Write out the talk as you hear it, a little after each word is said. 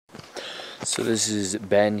So this is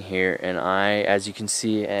Ben here, and I, as you can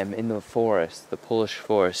see, am in the forest, the Polish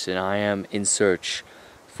forest, and I am in search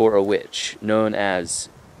for a witch known as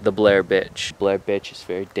the Blair bitch. Blair bitch is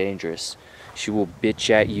very dangerous. She will bitch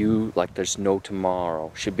at you like there's no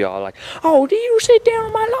tomorrow. She'll be all like, "Oh, do you sit down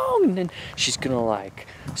on my lawn?" And then she's gonna like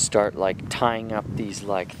start like tying up these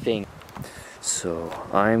like things. So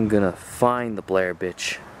I'm gonna find the Blair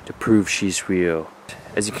bitch to prove she's real.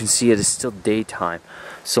 As you can see, it is still daytime,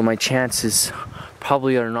 so my chances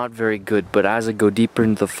probably are not very good, but as I go deeper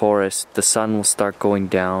into the forest, the sun will start going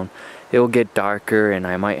down, it will get darker, and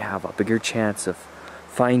I might have a bigger chance of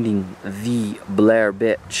finding the Blair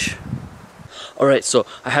bitch. Alright, so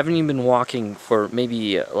I haven't even been walking for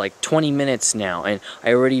maybe like 20 minutes now, and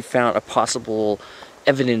I already found a possible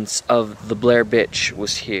evidence of the Blair bitch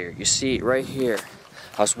was here. You see, right here,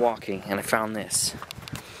 I was walking and I found this.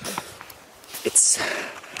 It's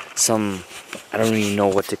some, I don't even know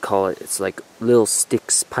what to call it. It's like little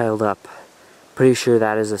sticks piled up. Pretty sure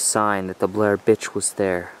that is a sign that the Blair bitch was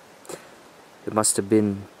there. It must have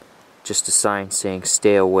been just a sign saying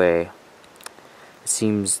stay away. It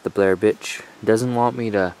seems the Blair bitch doesn't want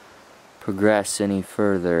me to progress any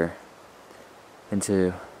further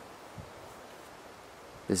into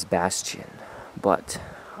this bastion, but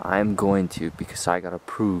I'm going to, because I gotta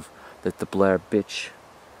prove that the Blair bitch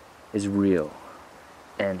is real,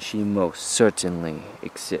 and she most certainly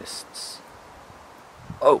exists.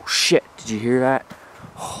 Oh shit, did you hear that?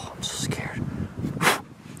 Oh, I'm so scared.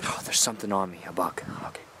 Oh, there's something on me, a bug.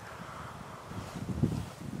 Okay.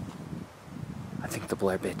 I think the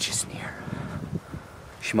Blair bitch is near.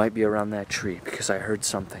 She might be around that tree, because I heard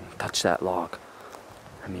something touch that log.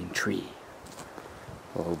 I mean tree.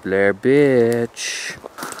 Oh, Blair bitch.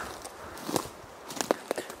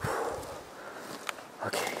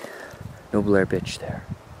 Okay. No Blair bitch there.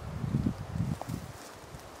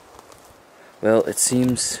 Well, it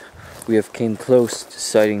seems we have came close to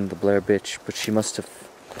sighting the Blair bitch, but she must have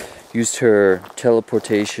used her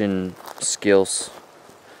teleportation skills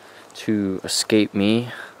to escape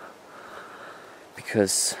me,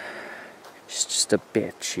 because she's just a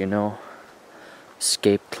bitch, you know?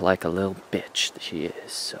 Escaped like a little bitch that she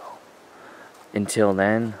is. So until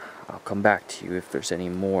then, I'll come back to you if there's any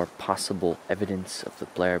more possible evidence of the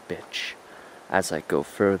Blair bitch as I go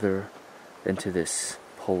further into this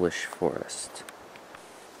Polish forest.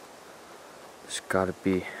 There's gotta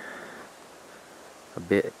be a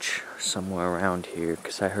bitch somewhere around here,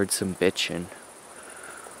 because I heard some bitching.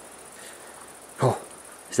 Oh,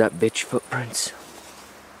 is that bitch footprints?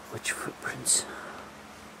 Which footprints?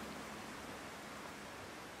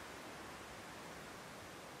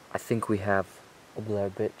 I think we have a Blair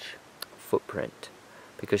bitch footprint,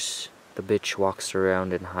 because the bitch walks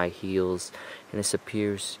around in high heels, and this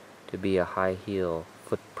appears to be a high heel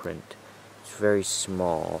footprint. It's very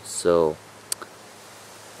small, so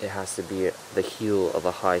it has to be the heel of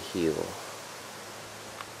a high heel.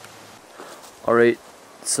 Alright,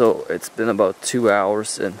 so it's been about 2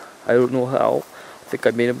 hours, and I don't know how. I think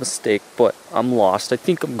I made a mistake, but I'm lost. I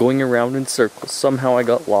think I'm going around in circles. Somehow I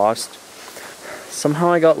got lost.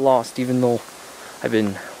 Even though I've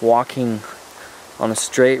been walking on a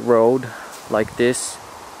straight road like this,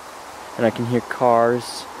 and I can hear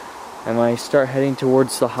cars, and when I start heading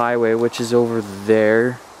towards the highway, which is over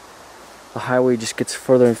there, the highway just gets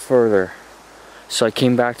further and further. So I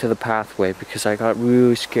came back to the pathway because I got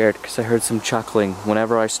really scared, because I heard some chuckling.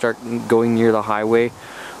 Whenever I start going near the highway,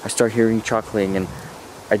 I start hearing chuckling, and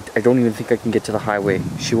I don't even think I can get to the highway.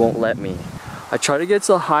 She won't let me. I try to get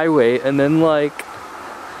to the highway, and then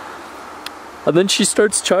she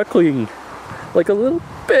starts chuckling like a little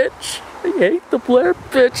bitch. I hate the Blair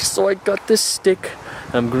bitch. So I got this stick,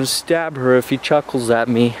 and I'm gonna stab her if he chuckles at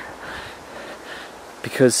me,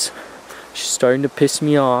 because she's starting to piss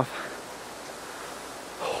me off.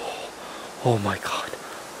 Oh my god,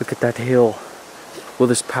 look at that hill. Will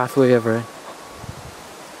this pathway ever end?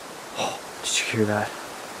 Oh, did you hear that?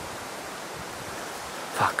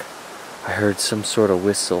 Fuck. I heard some sort of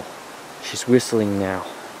whistle. She's whistling now.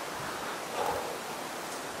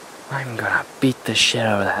 I'm gonna beat the shit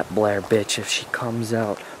out of that Blair bitch if she comes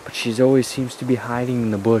out. But she always seems to be hiding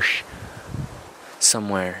in the bush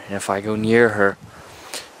somewhere. And if I go near her,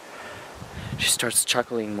 she starts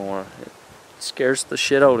chuckling more. It scares the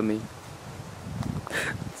shit out of me.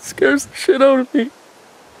 It scares the shit out of me.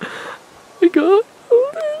 Oh my god,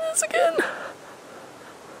 I'll do this again.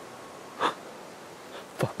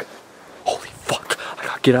 Fuck. Holy fuck. I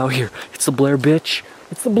gotta get out here. It's the Blair bitch.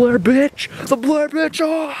 It's the Blair bitch. The Blair bitch.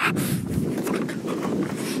 Oh.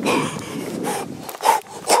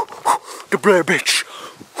 Fuck. The Blair bitch.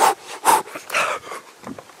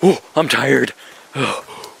 Oh, I'm tired.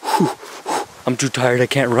 I'm too tired, I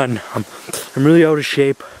can't run. I'm really out of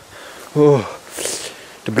shape. Oh,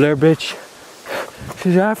 the Blair bitch,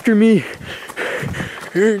 she's after me.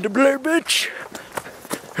 The Blair bitch.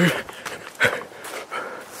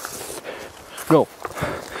 No,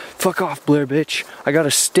 fuck off, Blair bitch. I got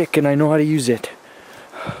a stick and I know how to use it.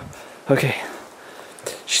 Okay,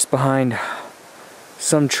 she's behind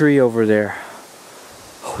some tree over there.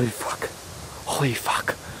 Holy fuck, holy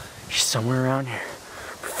fuck. She's somewhere around here.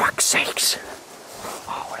 For fuck's sakes.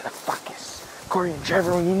 Oh, where the fuck is Corey and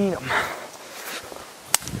Trevor when you need them?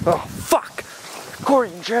 Oh, fuck! Corey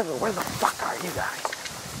and Trevor, where the fuck are you guys?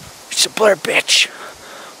 It's a Blair bitch.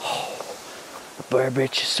 Oh, the Blair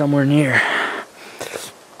bitch is somewhere near.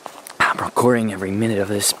 I'm recording every minute of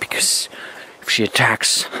this because if she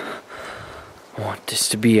attacks, I want this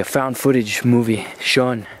to be a found footage movie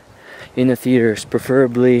shown in the theaters,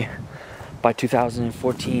 preferably by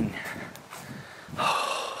 2014.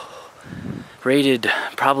 Rated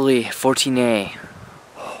probably 14A.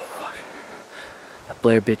 Oh, the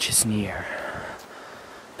Blair bitch is near.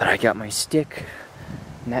 But I got my stick,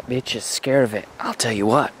 and that bitch is scared of it. I'll tell you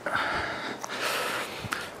what.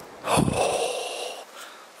 Oh,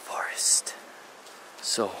 forest.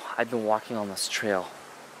 So, I've been walking on this trail,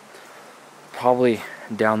 probably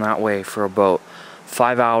down that way for about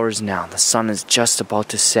 5 hours now. The sun is just about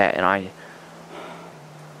to set, and I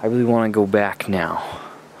really want to go back now.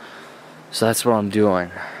 So that's what I'm doing.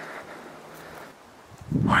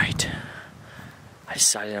 Alright. I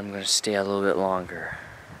decided I'm going to stay a little bit longer.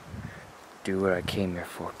 Do what I came here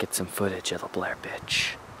for. Get some footage of the Blair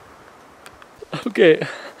bitch. Okay.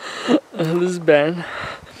 This is Ben.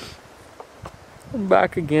 I'm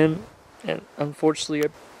back again. And unfortunately,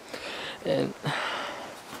 I've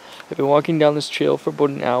been walking down this trail for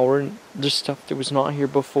about an hour. And there's stuff that was not here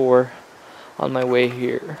before on my way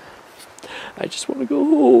here. I just want to go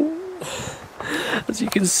home. As you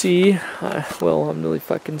can see, well, I'm really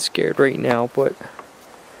fucking scared right now, but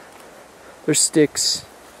there's sticks.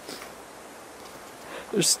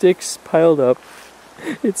 There's sticks piled up.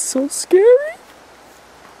 It's so scary.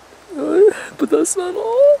 But that's not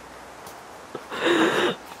all.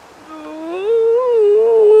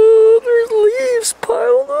 There's leaves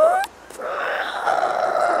piled up.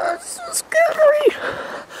 It's so scary.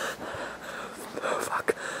 Oh,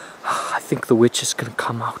 fuck. I think the witch is gonna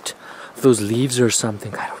come out of those leaves or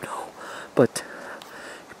something. I don't know. But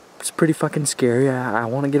it's pretty fucking scary. I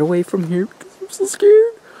want to get away from here because I'm so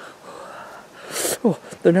scared. Oh,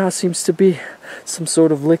 there now seems to be some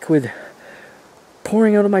sort of liquid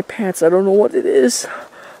pouring out of my pants. I don't know what it is.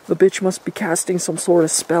 The bitch must be casting some sort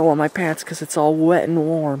of spell on my pants because it's all wet and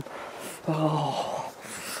warm. Oh,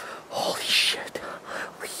 holy shit.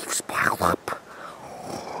 Leaves piled up.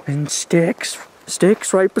 And sticks.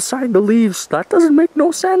 Sticks right beside the leaves. That doesn't make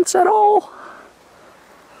no sense at all.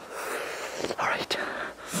 Alright.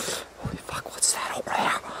 Holy fuck, what's that over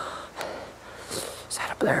there? Is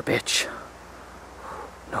that a Blair bitch?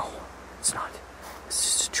 No, it's not. It's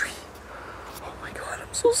just a tree. Oh my god,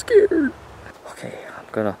 I'm so scared. Okay, I'm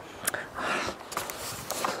gonna...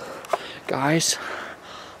 Guys,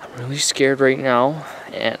 I'm really scared right now.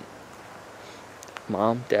 And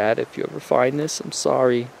Mom, Dad, if you ever find this, I'm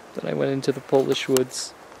sorry that I went into the Polish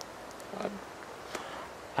woods.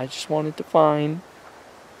 I just wanted to find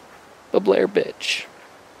the Blair bitch.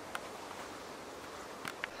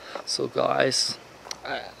 So guys,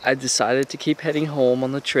 I decided to keep heading home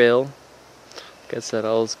on the trail. Like I said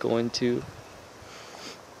I was going to.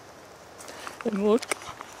 And look.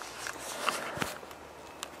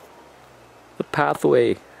 The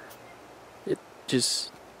pathway. It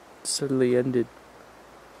just suddenly ended.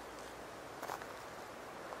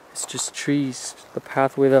 It's just trees. The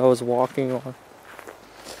pathway that I was walking on,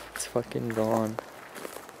 it's fucking gone.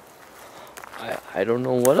 I don't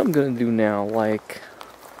know what I'm gonna do now. Like,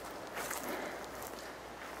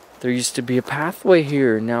 there used to be a pathway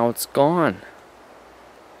here, now it's gone.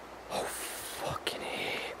 Oh fucking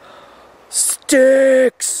A.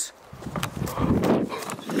 Sticks!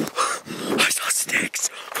 I saw sticks.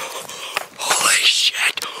 Holy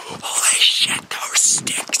shit! Holy shit! There were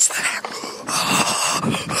sticks there.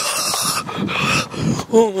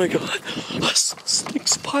 Oh my god! I saw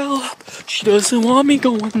sticks pile up. She doesn't want me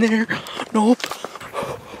going there. Nope.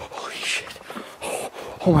 Holy shit!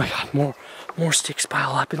 Oh my god! More sticks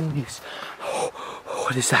pile up in leaves.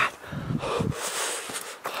 What is that?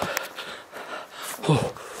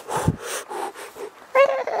 Oh.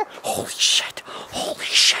 Holy shit! Holy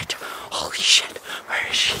shit! Holy shit! Where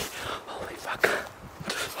is she? Holy fuck!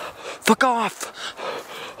 Fuck off!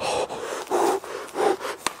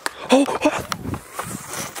 Oh!